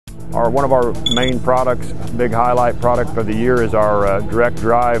One of our main products, big highlight product for the year, is our direct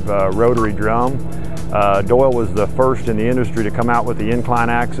drive rotary drum. Doyle was the first in the industry to come out with the incline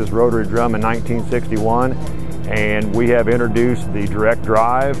axis rotary drum in 1961, and we have introduced the direct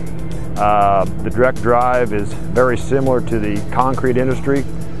drive. The direct drive is very similar to the concrete industry.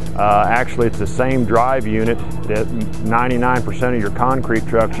 Actually, it's the same drive unit that 99% of your concrete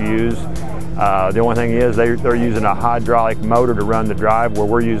trucks use. The only thing is they're using a hydraulic motor to run the drive, where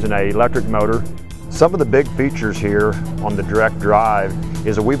we're using an electric motor. Some of the big features here on the direct drive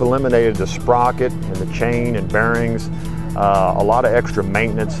is that we've eliminated the sprocket and the chain and bearings, a lot of extra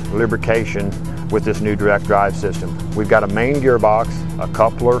maintenance, lubrication with this new direct drive system. We've got a main gearbox, a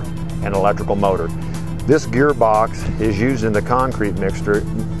coupler, and an electrical motor. This gearbox is used in the concrete mixture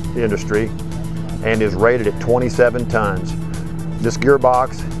industry and is rated at 27 tons. This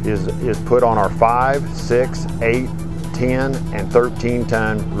gearbox is put on our 5, 6, 8, 10, and 13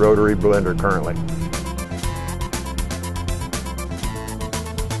 ton rotary blender currently.